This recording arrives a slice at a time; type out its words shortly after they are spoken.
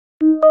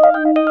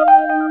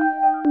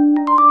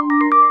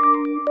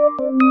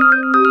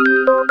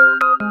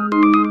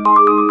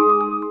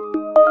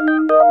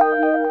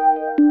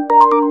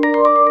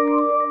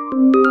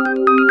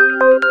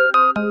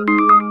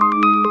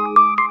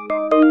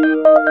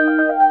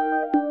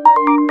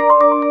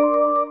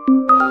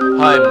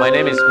Hi, my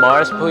name is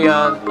Mars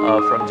Puyan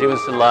from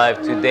GBC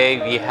Live.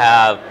 Today we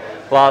have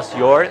Klavs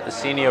Hjort, the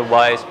Senior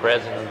Vice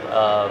President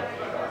of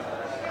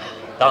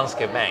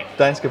Danske Bank.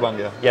 Danske Bank,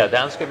 yeah. Yeah,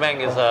 Danske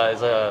Bank is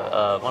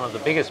one of the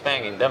biggest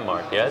banks in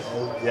Denmark, yes?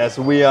 Yes,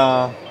 we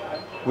are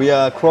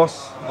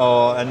across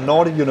a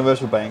Nordic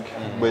universal bank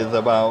with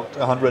about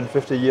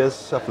 150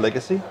 years of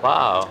legacy.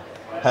 Wow.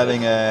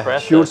 Having a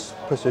huge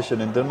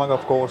position in Denmark,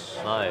 of course,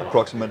 Nice.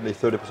 approximately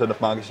 30% of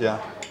market share.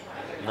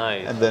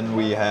 Nice. And then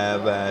we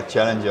have a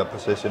challenger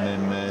position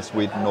in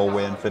Sweden,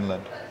 Norway and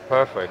Finland.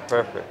 Perfect,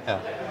 perfect. Yeah.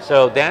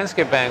 So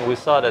Danske Bank, we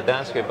saw that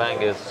Danske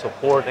Bank is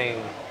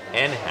supporting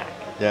nHack.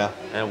 Yeah.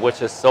 And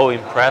which is so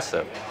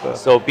impressive. Yeah.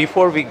 So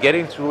before we get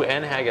into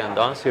nHack and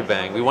Danske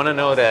Bank, we want to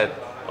know that,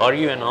 are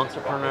you an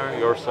entrepreneur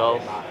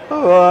yourself?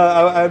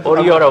 Or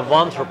you're an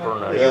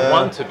entrepreneur? Yeah. You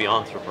want to be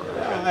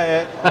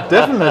entrepreneur?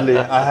 Definitely.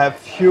 I have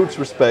huge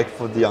respect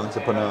for the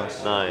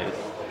entrepreneurs. Nice.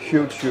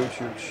 Huge, huge,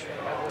 huge.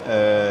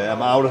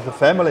 I'm out of a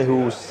family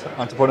who's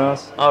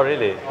entrepreneurs. Oh,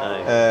 really?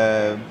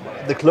 Nice.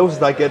 The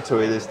closest I get to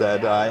it is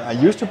that I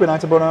used to be an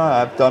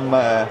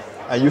entrepreneur.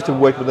 I used to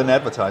work within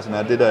advertising.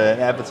 I did an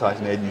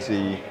advertising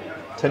agency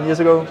 10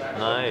 years ago.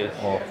 Nice.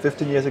 Or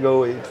 15 years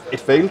ago. It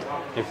failed.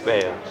 It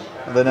failed.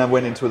 And then I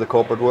went into the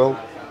corporate world.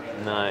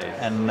 Nice.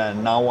 And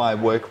now I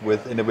work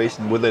with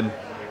innovation within,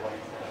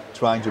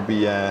 trying to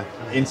be an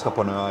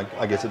entrepreneur,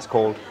 I guess it's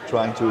called,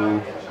 trying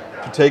to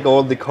take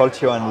all the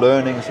culture and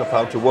learnings of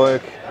how to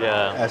work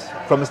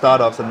from the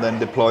startups and then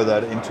deploy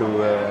that into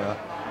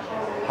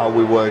how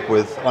we work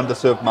with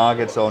underserved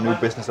markets or new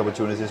business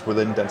opportunities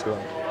within Danske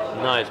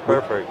Bank. Nice,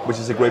 perfect. Which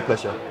is a great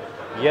pleasure.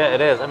 Yeah,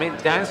 it is. I mean,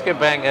 Danske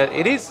Bank,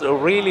 it is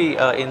really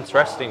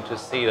interesting to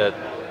see that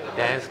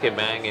Danske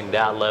Bank in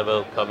that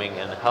level coming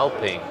and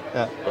helping,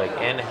 like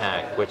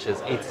nHack, which is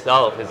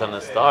itself is on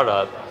a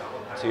startup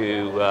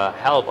to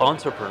help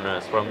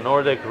entrepreneurs from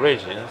Nordic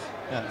regions,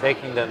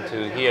 taking them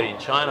to here in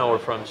China, or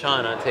from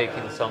China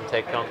taking some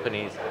tech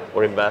companies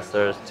or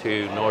investors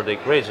to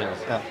Nordic regions,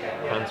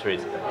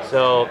 countries.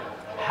 So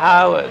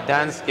how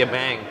Danske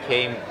Bank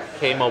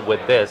came up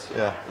with this?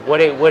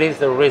 What is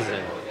the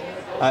reason?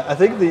 I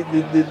think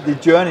the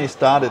journey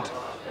started,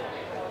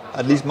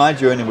 at least my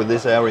journey with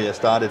this area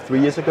started 3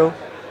 years ago.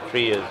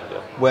 3 years ago.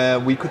 Where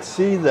we could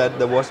see that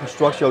there was some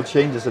structural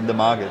changes in the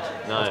market.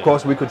 Nice. Of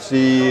course, we could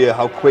see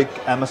how quick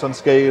Amazon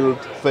scaled,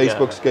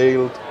 Facebook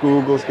scaled,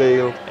 Google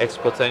scaled.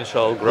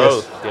 Exponential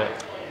growth. Yes.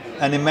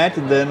 Yeah. And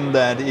imagine then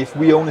that if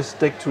we only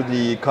stick to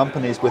the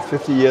companies with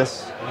 50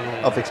 years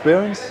of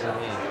experience,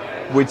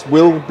 which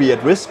will be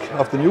at risk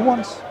of the new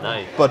ones,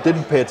 but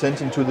didn't pay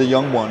attention to the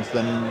young ones,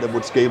 then they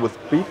would scale with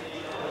speed.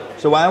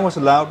 So I was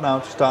allowed now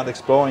to start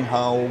exploring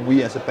how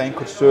we as a bank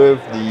could serve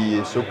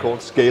the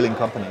so-called scaling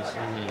companies.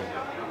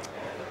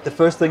 The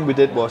first thing we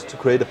did was to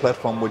create a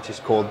platform which is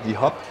called The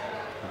Hub.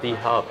 The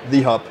Hub.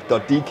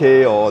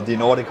 TheHub.dk or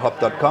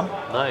thenordicHub.com.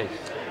 Nice.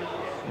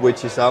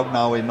 Which is out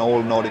now in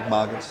all Nordic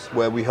markets,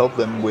 where we help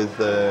them with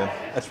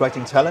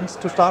attracting talents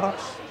to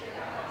startups.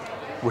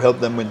 We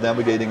help them with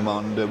navigating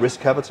on the risk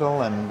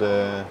capital, and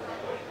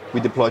we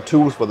deploy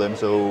tools for them.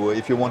 So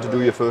if you want to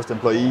do your first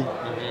employee,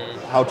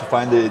 how to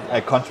find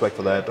a contract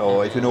for that,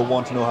 or if you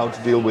want to know how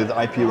to deal with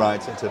IP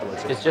rights, etc.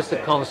 It's just a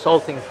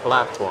consulting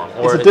platform.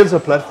 Or it's a digital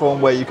platform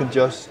where you can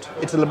just,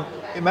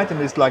 imagine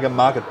it's like a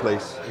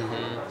marketplace.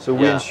 So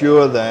we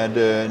ensure that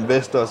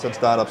investors and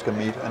startups can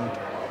meet. And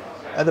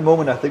at the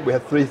moment, I think we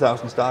have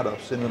 3,000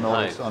 startups in the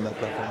Nordics on that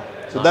platform.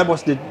 So that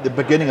was the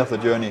beginning of the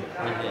journey.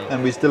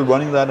 And we're still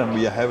running that, and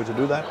we are happy to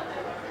do that.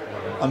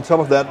 On top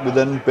of that, we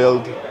then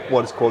build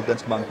what is called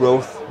Danske Bank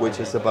Growth, which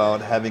is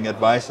about having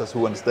advisors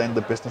who understand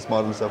the business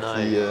models of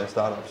the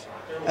startups.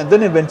 And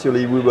then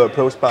eventually we were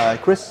approached by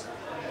Chris,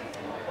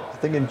 I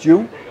think in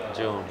June.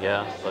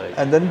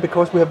 And then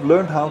because we have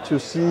learned how to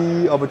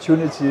see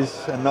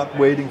opportunities and not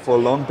waiting for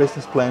long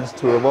business plans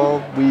to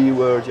evolve, we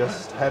were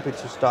just happy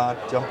to start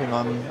jumping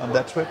on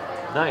that trip.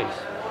 Nice.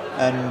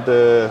 And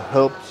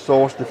help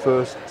source the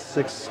first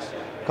 6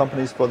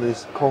 companies for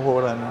this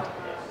cohort. And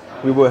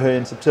we were here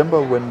in September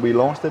when we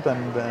launched it,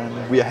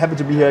 and we are happy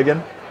to be here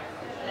again.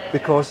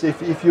 Because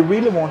if you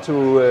really want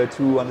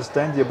to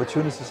understand the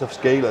opportunities of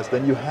scalers,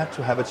 then you have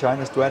to have a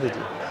China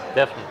strategy.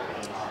 Definitely.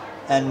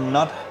 And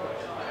not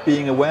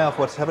being aware of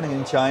what's happening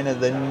in China,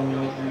 then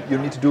you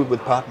need to do it with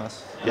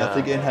partners. I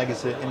think nHack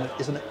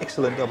is an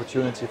excellent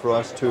opportunity for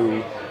us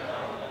to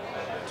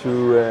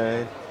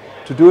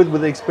do it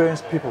with the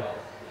experienced people.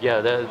 Yeah,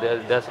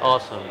 that's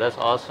awesome. That's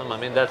awesome. I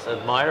mean, that's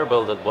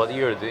admirable that what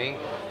you're doing.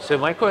 So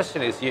my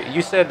question is,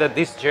 you said that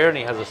this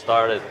journey has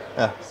started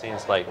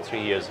since like 3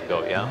 years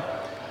ago,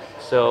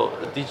 So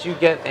did you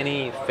get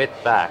any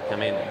feedback? I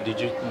mean,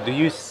 do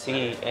you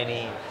see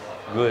any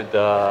good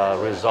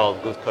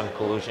result, good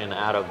conclusion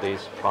out of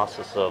this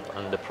process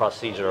and the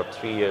procedure of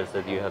 3 years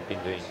that you have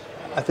been doing?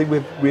 I think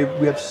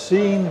we have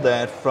seen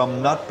that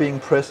from not being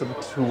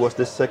present towards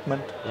this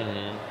segment,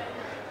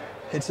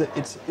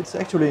 it's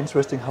actually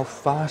interesting how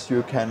fast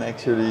you can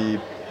actually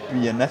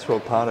be a natural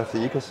part of the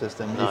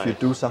ecosystem if you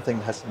do something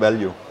that has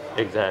value.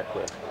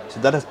 Exactly. So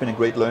that has been a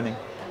great learning.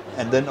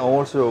 And then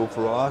also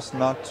for us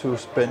not to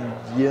spend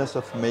years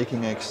of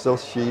making an Excel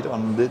sheet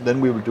on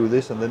then we will do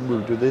this, and then we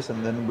will do this,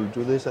 and then we'll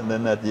do this, and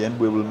then at the end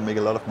we will make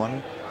a lot of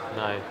money.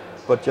 Nice.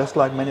 But just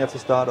like many of the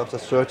startups are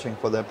searching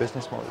for their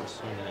business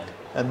models.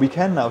 And we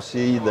can now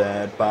see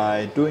that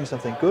by doing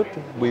something good,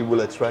 we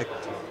will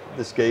attract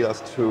the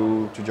scalers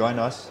to join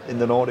us in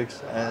the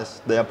Nordics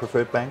as their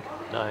preferred bank.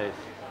 Nice.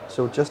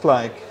 So just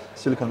like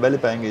Silicon Valley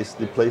Bank is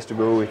the place to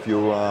go if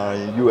you are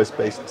a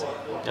US-based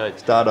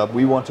startup,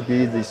 we want to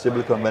be the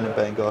Silicon Valley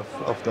Bank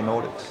of the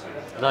Nordics.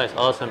 Nice,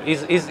 awesome.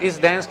 Is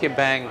Danske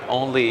Bank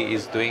only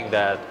is doing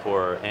that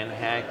for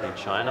nHack in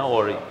China,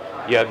 or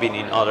you have been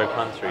in other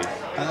countries?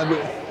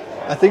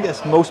 I think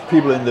as most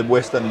people in the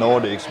Western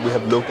Nordics, we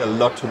have looked a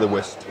lot to the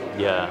West.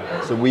 Yeah.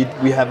 So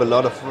we have a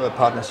lot of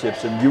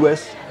partnerships in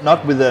US,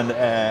 not with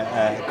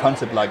a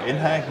concept like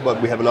nHack,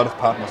 but we have a lot of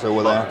partners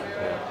over there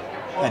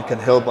and can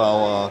help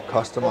our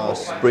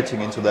customers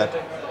bridging into that.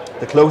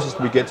 The closest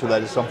we get to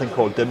that is something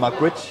called Denmark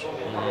Bridge,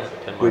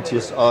 which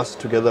is us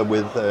together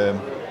with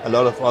a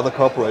lot of other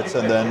corporates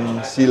and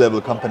then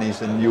C-level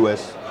companies in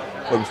US,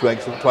 where we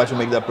try to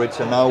make that bridge.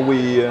 And now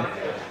we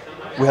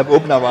have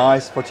opened our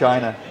eyes for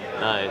China.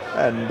 Nice.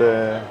 And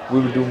we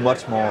will do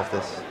much more of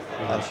this,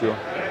 I'm sure.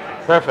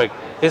 Perfect.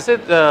 Is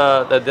it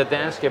the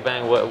Danske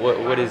Bank,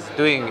 what it's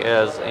doing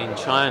is in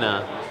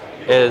China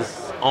is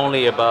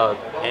only about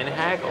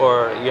nHack,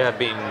 or you have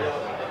been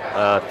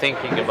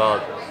thinking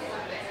about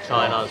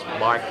China's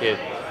market?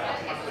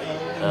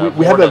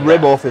 We have a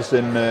rep office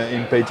in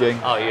Beijing.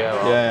 Oh,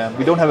 yeah. Yeah,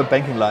 we don't have a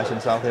banking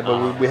license out here,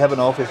 but we have an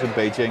office in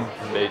Beijing.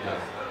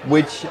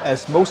 Which,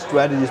 as most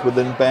strategies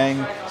within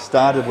bank,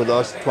 started with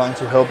us trying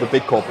to help the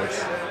big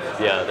corporates.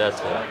 Yeah,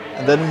 that's right.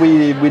 And then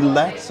we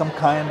lacked some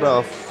kind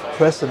of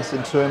presence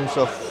in terms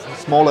of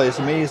smaller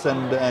SMEs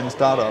and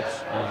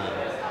startups.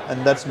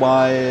 And that's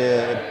why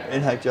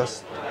nHack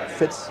just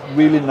fits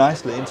really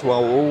nicely into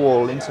our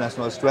overall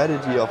international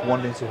strategy of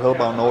wanting to help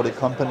our Nordic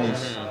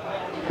companies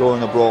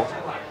going abroad.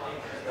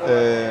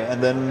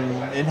 And then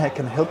nHack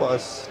can help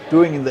us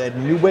doing it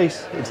in new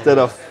ways instead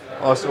of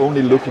us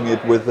only looking at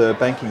it with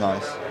banking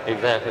eyes.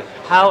 Exactly.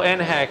 How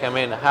nHack,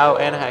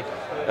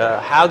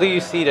 how do you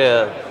see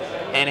the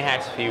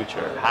nHack's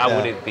future? How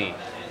would it be?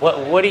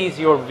 What is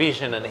your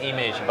vision and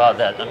image about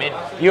that? I mean,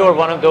 you're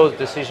one of those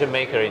decision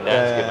makers in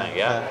Danske Bank,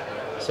 yeah?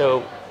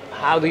 So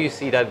how do you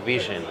see that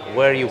vision?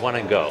 Where you want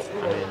to go?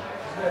 I mean,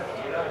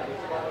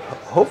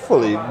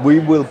 hopefully we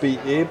will be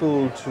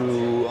able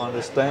to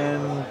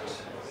understand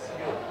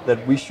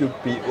that we should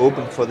be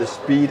open for the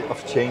speed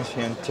of change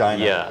here in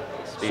China. Yeah.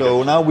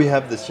 So now we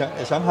have the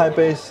Shanghai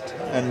based,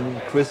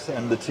 and Chris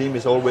and the team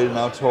is already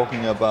now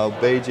talking about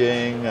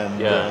Beijing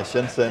and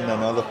Shenzhen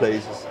and other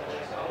places.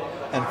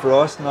 And for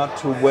us not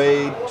to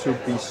wait to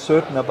be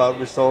certain about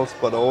results,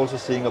 but also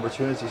seeing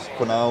opportunities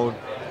for now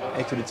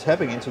actually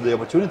tapping into the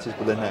opportunities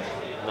within nHack.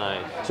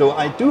 Nice. So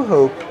I do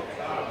hope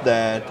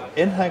that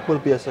nHack will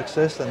be a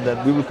success and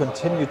that we will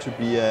continue to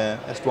be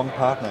a strong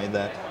partner in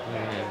that.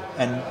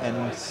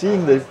 And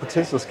seeing the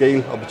potential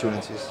scale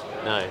opportunities.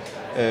 Nice.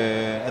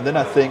 And then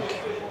I think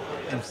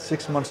in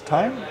 6 months'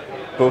 time,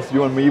 both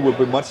you and me will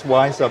be much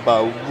wiser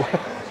about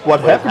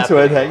what happened to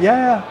nHack.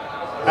 Yeah.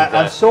 Exactly.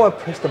 I'm so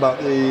impressed about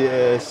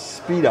the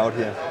speed out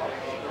here.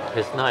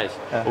 It's nice.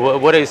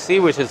 What I see,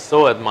 which is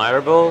so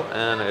admirable,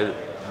 and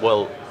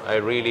I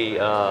really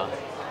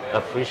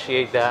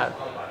appreciate that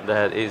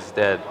is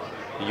that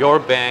your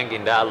bank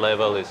in that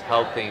level is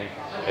helping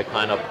a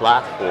kind of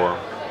platform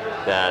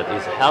that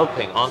is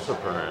helping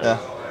entrepreneurs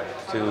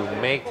to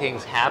make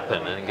things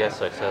happen and get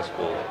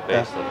successful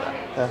based on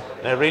that.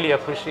 And I really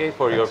appreciate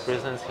for your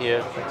presence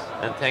here,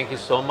 and thank you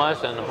so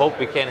much, and hope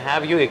we can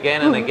have you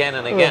again and again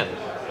and again.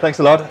 Thanks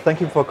a lot.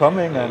 Thank you for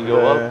coming. And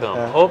you're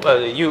welcome. Hope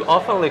you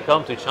often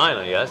come to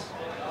China, yes?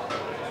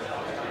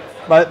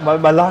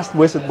 My last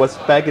visit was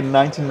back in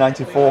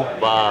 1994.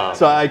 Wow.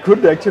 So I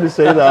couldn't actually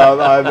say that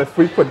I'm a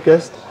frequent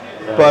guest,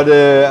 but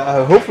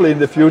hopefully in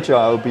the future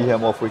I'll be here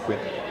more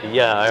frequent.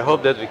 Yeah, I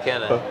hope that we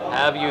can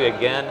have you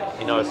again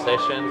in our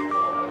session.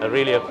 I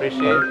really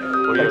appreciate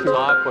for your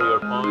talk, for your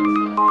points,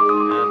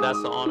 and that's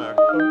an honor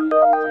to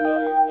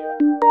know you.